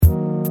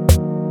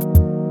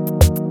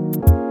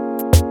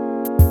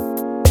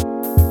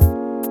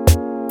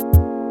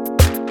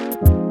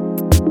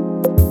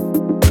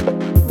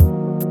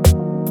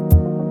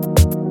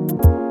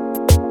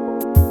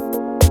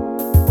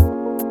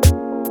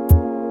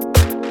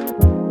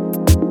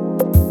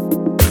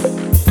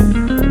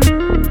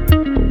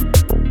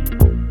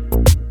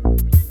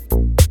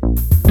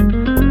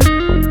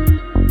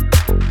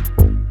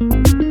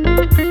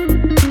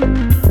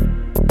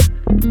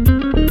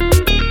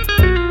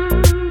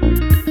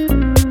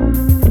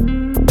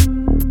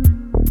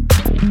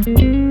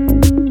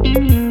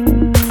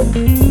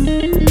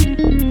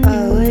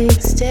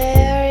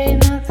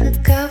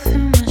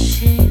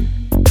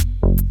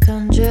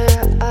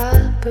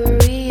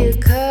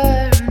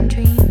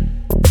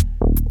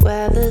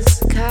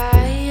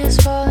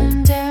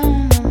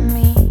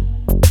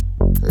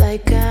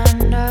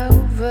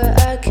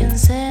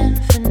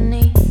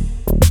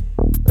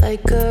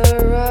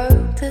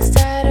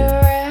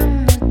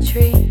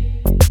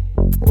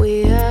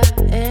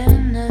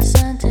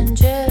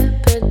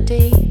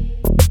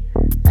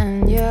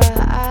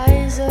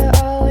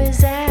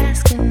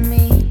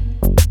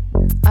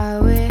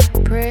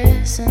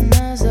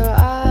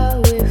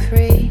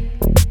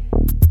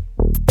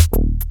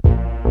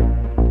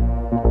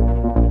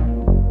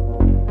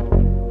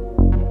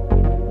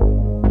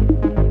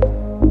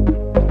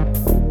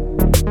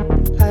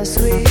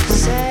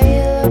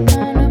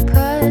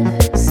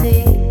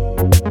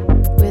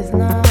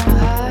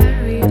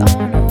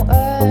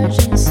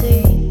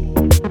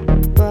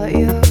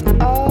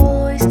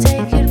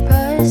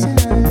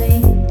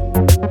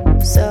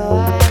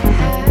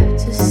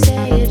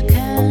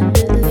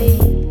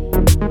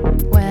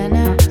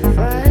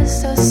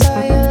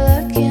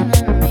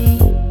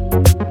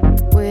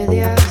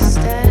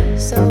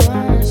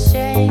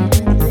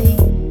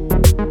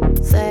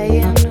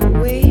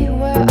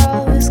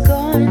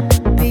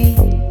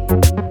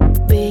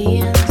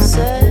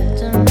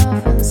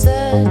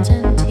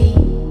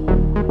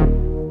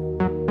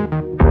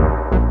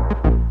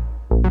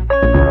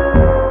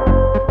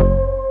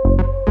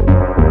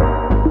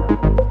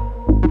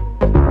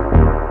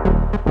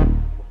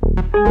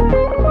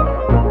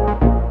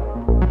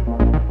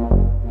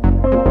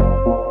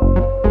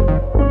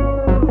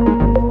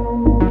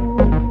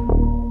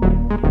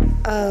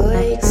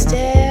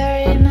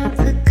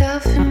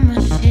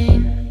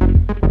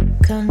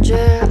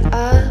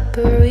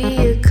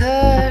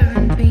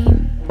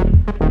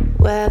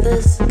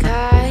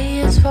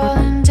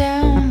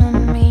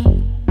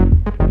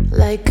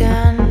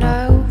scanned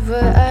over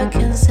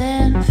a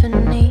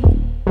symphony.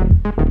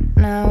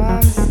 Now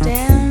I'm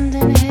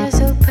standing here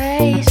so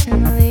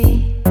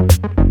patiently,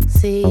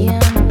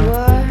 seeing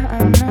what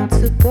I'm not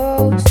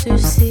supposed to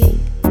see.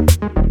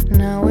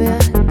 Now we're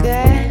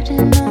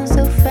getting on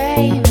so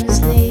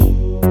famously,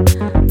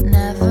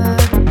 never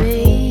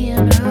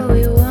being who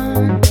we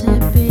want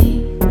to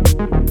be.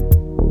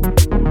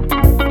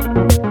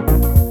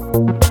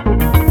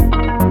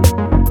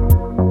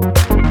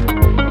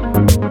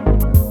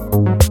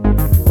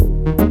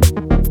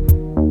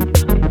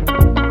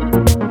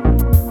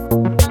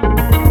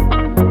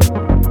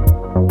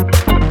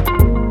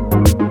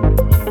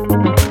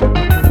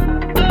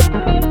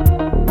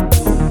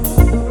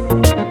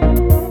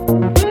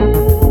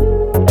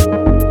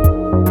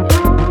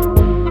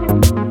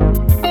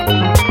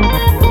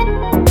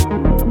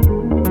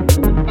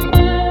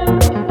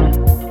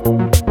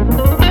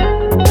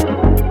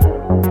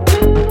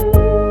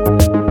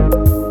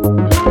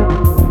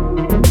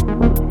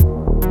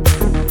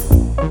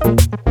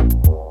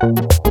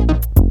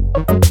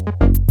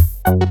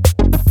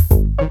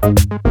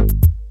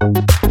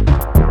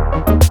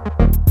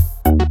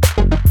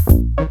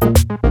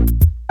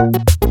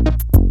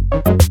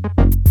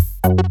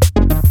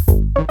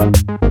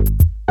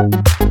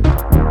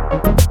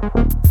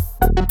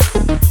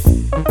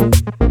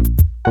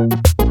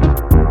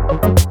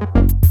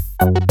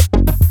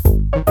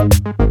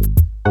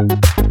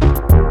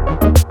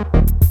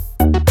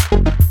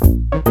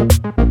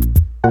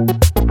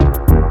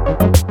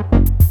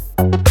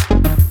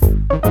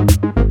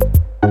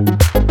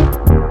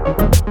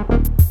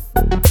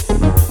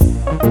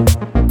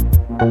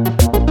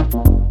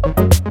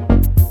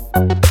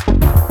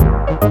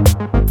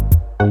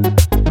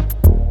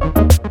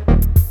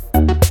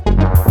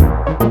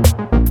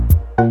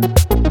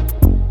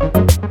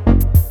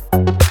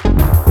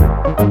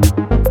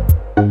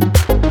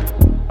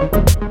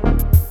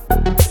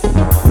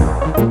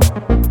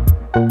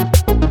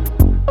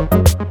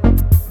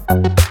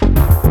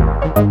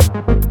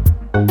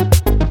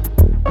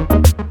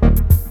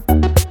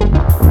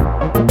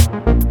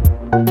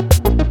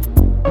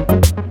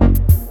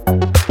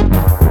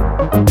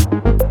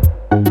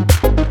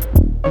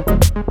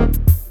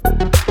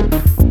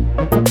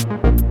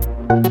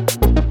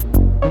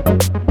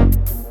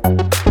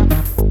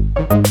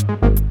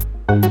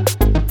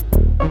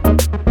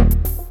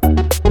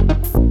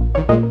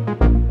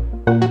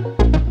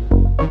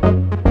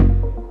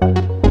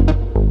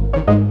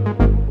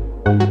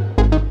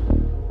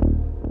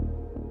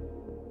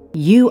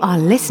 You are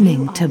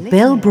listening to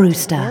Bill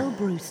Brewster.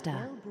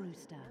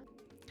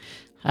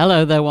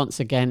 Hello there once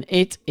again.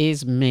 It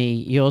is me,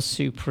 your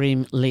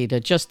supreme leader.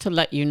 Just to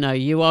let you know,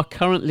 you are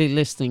currently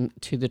listening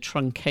to the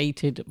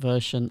truncated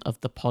version of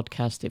the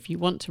podcast. If you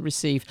want to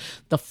receive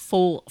the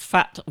full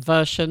fat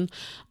version,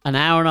 an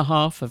hour and a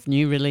half of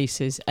new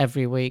releases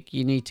every week,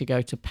 you need to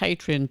go to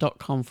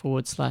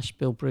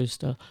patreon.com/Bill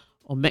Brewster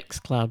or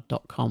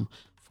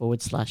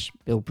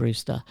mixcloud.com/Bill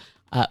Brewster.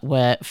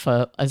 Where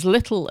for as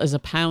little as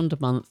 £1 a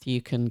month,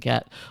 you can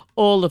get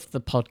all of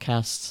the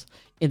podcasts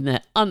in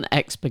their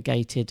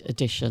unexpurgated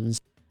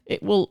editions.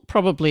 It will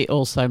probably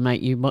also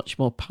make you much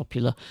more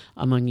popular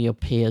among your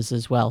peers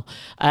as well.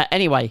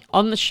 Anyway,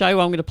 on the show,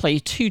 I'm going to play you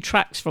 2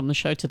 tracks from the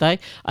show today.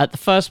 The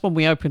first one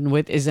we open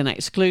with is an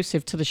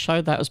exclusive to the show.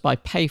 That was by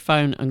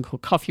Payphone and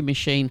called Coffee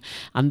Machine.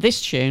 And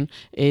this tune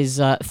is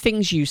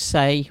Things You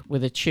Say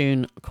with a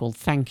tune called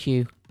Thank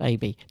You,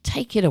 Baby.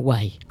 Take it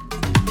away.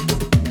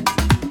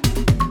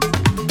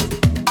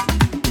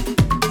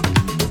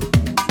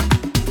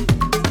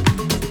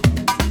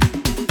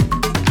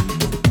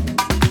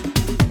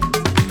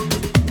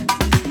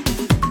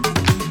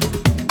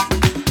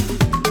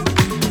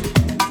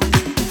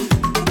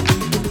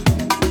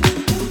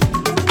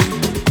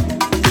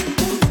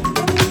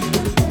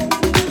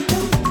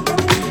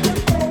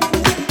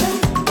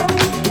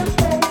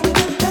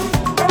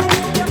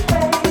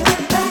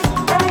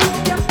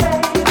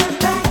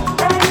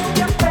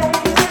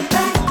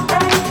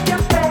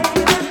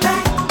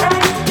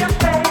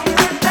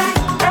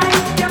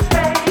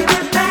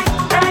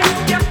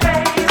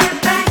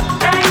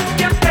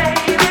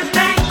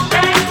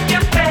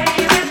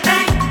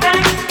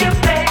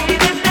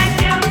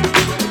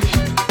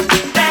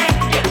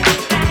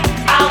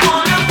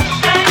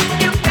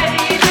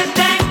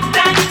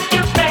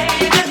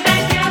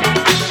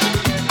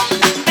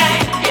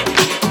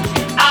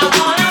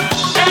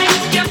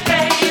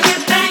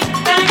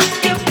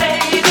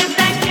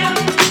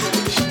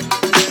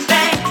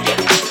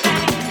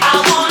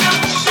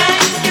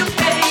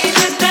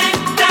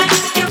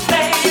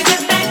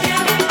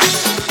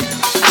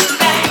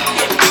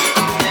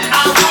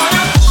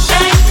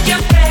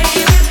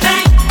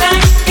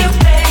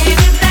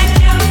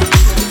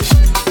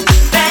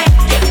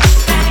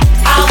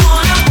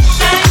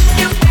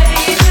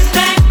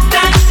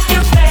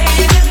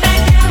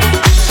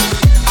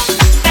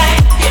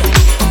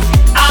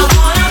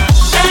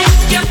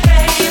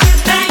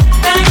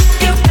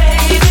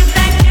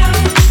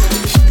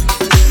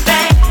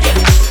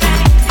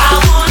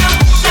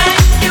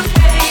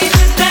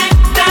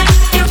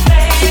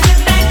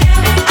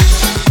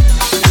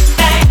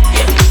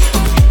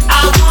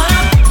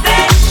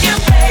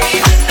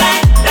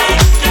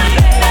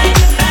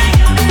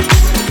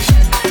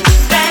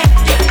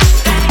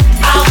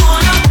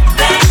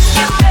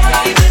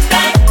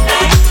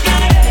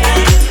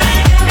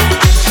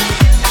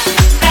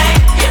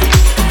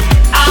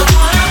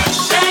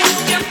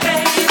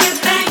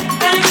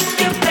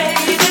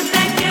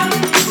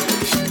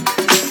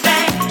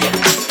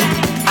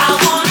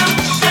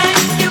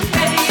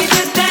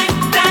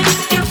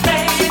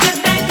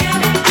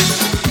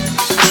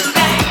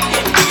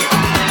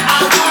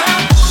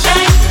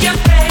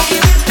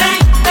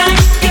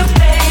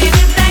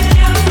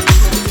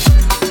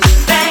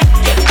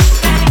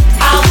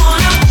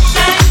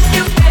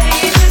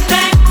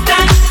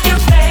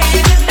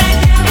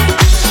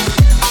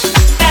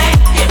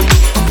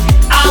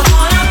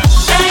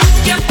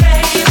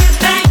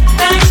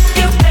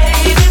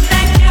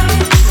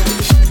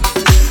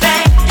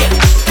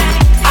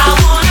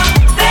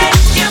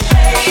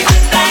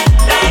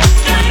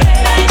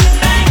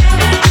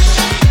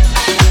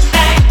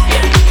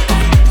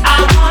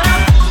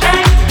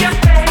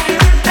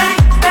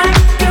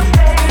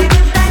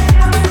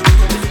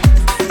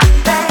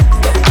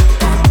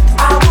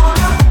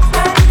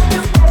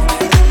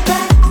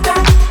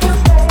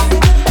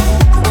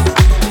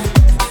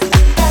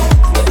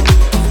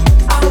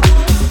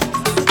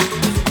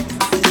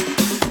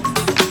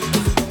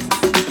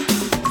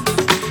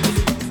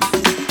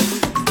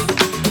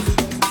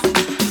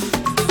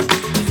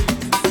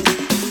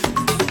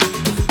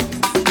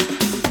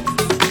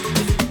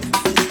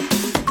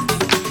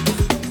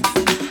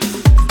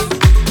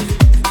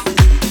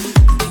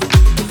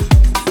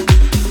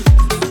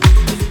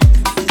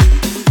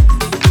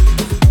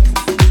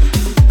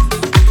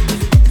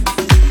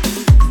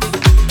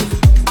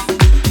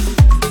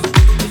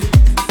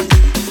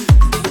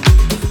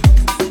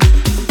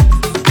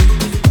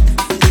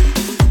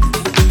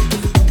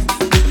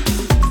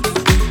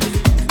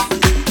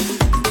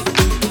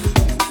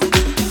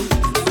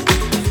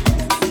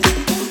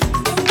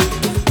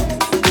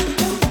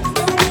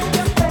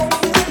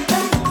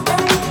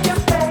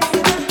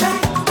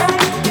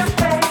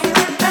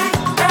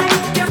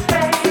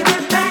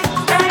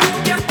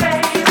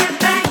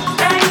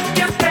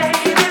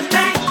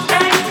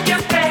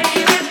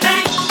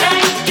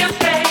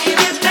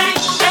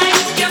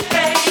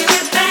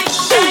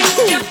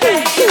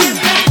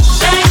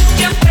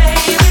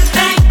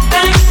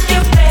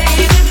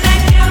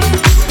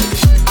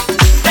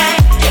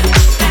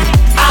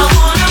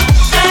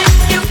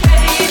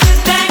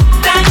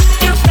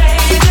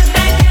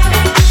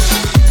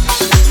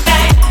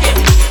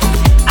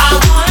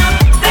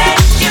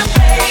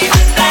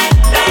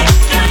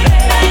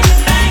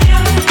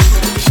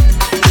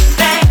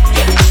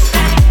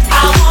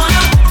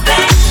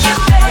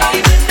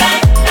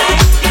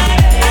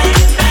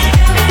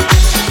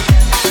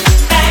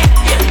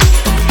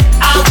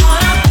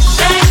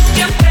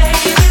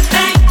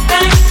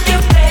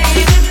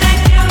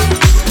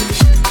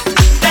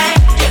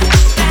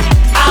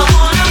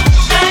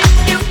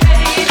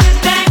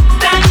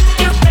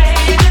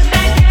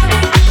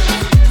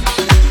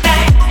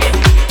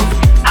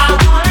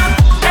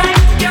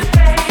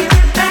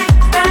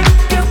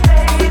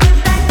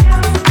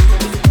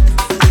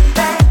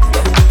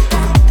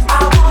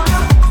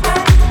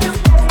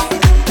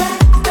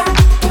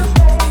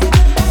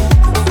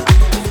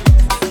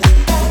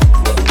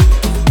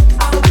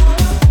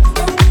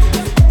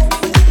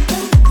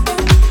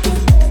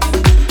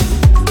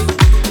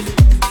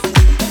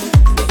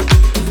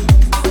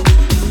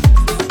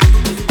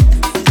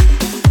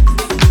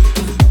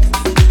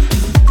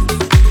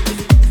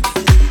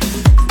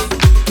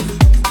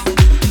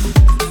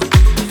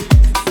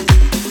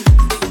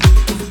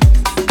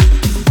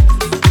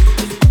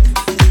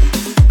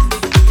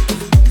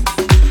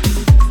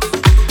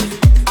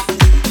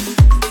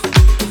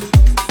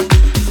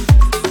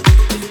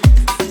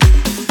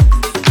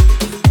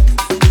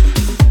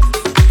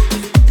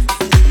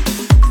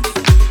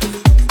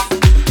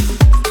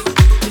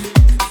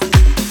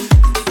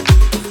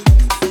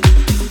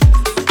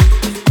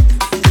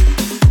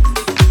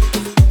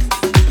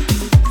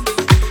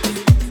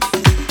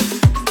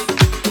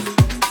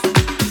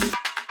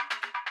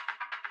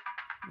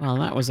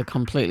 was a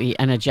completely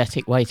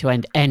energetic way to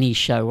end any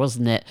show,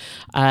 wasn't it?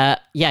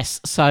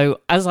 Yes,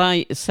 so as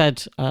I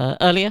said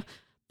earlier,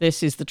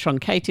 this is the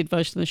truncated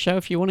version of the show.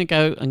 If you want to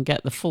go and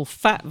get the full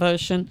fat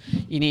version,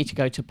 you need to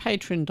go to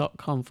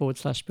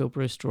patreon.com/Bill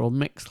Brewster or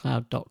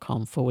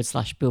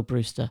mixcloud.com/Bill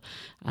Brewster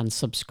and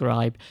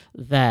subscribe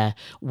there.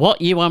 What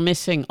you are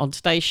missing on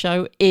today's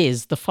show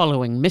is the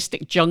following: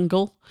 Mystic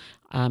Jungle,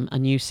 a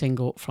new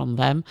single from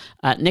them.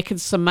 Nick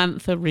and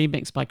Samantha,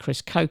 remixed by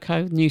Chris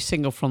Coco. New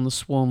single from the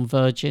Swarm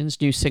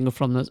Virgins. New single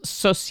from the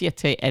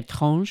Société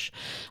Étrange.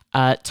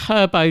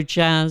 Turbo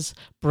Jazz,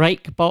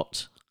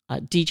 Breakbot,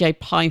 DJ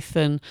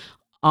Python,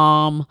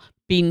 Arm,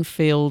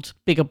 Beanfield,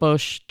 Bigger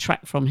Bush,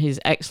 track from his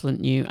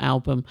excellent new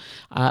album.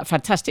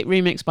 Fantastic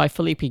remix by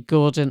Felipe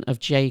Gordon of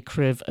J.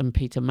 Kriv and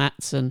Peter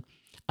Matson.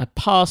 A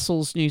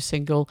Parcels new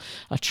single,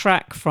 a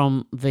track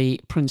from the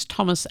Prince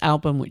Thomas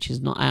album, which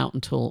is not out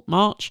until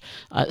March.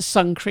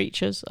 Sun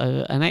Creatures,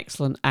 an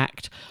excellent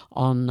act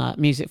on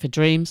Music for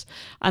Dreams.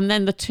 And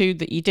then the two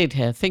that you did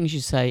hear, Things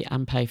You Say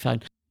and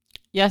Payphone.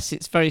 Yes,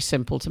 it's very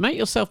simple. To make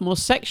yourself more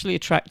sexually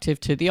attractive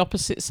to the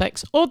opposite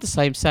sex or the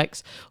same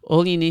sex,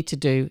 all you need to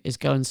do is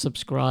go and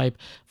subscribe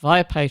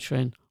via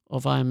Patreon or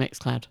via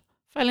Mixcloud.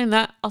 Failing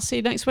that, I'll see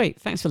you next week.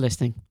 Thanks for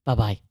listening.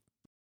 Bye-bye.